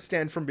 Or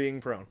stand from being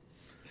prone.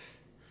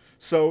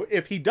 So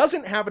if he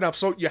doesn't have enough,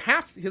 so you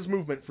half his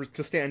movement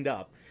to stand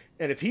up.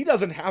 And if he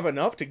doesn't have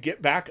enough to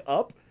get back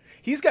up,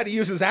 he's got to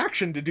use his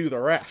action to do the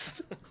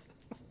rest.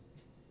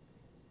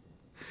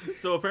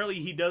 So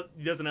apparently he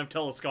doesn't have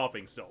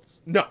telescoping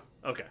stilts. No.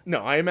 Okay. No,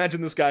 I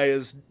imagine this guy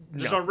is...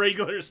 Just a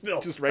regular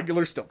stilts. Just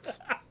regular stilts.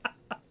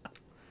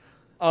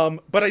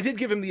 But I did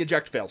give him the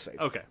eject failsafe.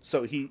 Okay.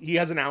 So he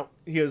has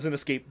an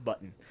escape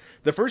button.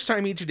 The first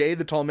time each day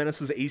the tall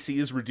menace's AC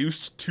is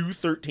reduced to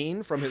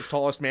 13 from his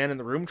tallest man in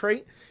the room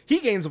trait, he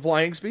gains a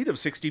flying speed of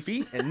 60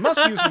 feet and must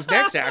use his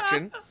next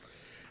action.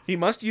 He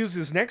must use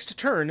his next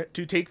turn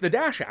to take the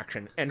dash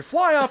action and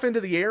fly off into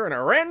the air in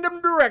a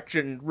random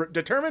direction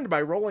determined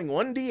by rolling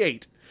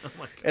 1d8. Oh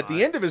my God. At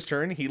the end of his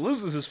turn, he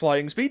loses his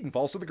flying speed and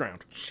falls to the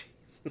ground.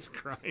 Jesus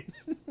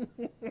Christ.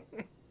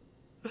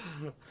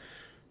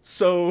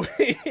 So,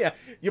 yeah,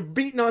 you're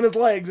beating on his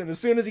legs, and as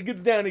soon as he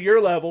gets down to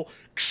your level,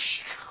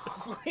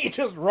 he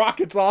just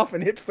rockets off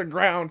and hits the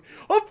ground.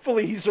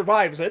 Hopefully he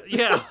survives it.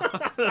 Yeah.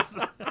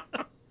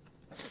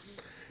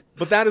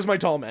 But that is my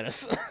tall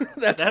menace.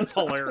 That's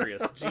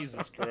hilarious.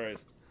 Jesus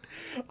Christ.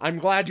 I'm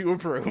glad you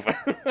approve.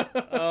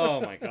 Oh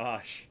my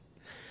gosh.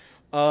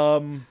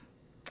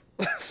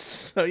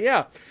 So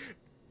yeah,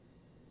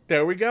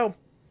 there we go.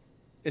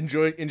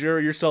 Enjoy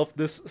yourself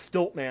this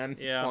stilt man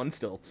on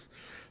stilts.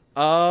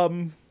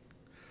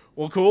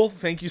 Well, cool.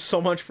 Thank you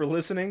so much for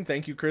listening.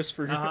 Thank you, Chris,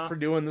 for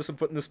doing this and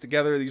putting this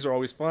together. These are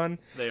always fun.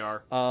 They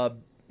are.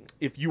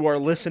 If you are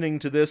listening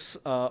to this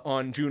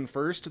on June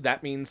 1st,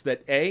 that means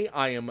that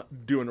I am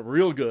doing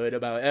real good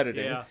about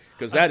editing,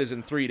 because that is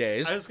in 3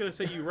 days. I was going to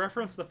say, you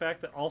referenced the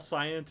fact that all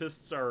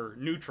scientists are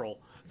neutral.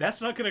 That's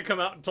not going to come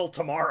out until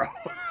tomorrow.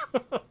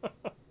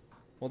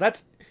 Well,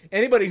 that's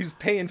anybody who's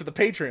paying for the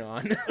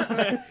Patreon.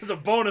 There's a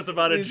bonus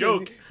about a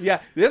joke.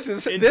 Yeah, this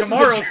is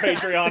tomorrow's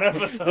Patreon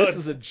episode. This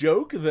is a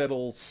joke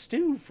that'll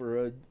stew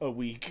for a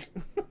week,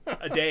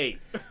 a day.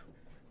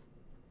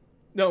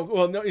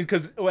 No,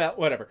 because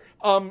whatever.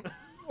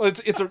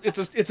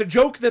 It's a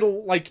joke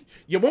that'll, like,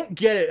 you won't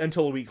get it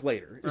until a week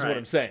later. Is what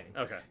I'm saying.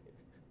 Okay.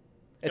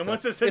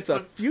 It's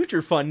a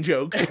future fun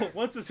joke.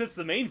 Once this hits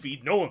the main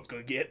feed, no one's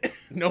gonna get it.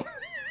 No.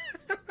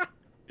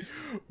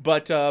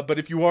 But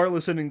if you are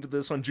listening to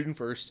this on June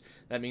 1st,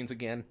 that means,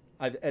 again,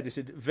 I've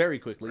edited very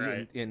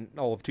quickly in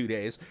all of 2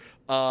 days.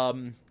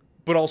 But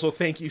also,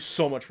 thank you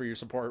so much for your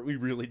support. We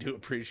really do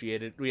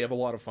appreciate it. We have a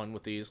lot of fun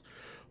with these.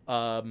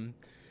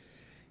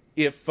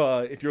 If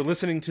you're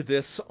listening to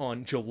this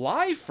on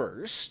July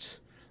 1st,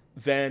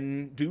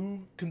 then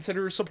do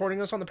consider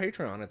supporting us on the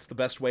Patreon. It's the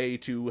best way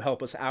to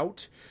help us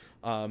out.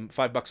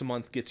 $5 a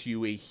month gets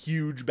you a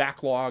huge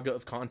backlog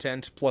of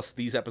content, plus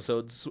these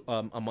episodes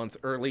a month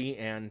early,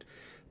 and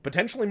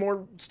potentially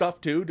more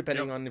stuff too,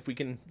 depending on if we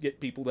can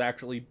get people to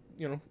actually,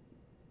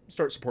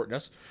 start supporting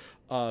us.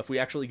 If we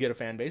actually get a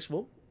fan base,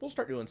 we'll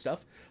start doing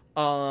stuff.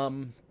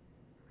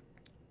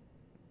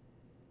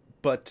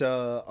 But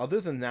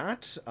other than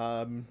that,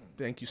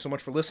 thank you so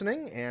much for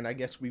listening, and I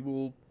guess we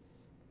will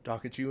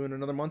talk at you in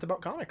another month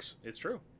about comics. It's true.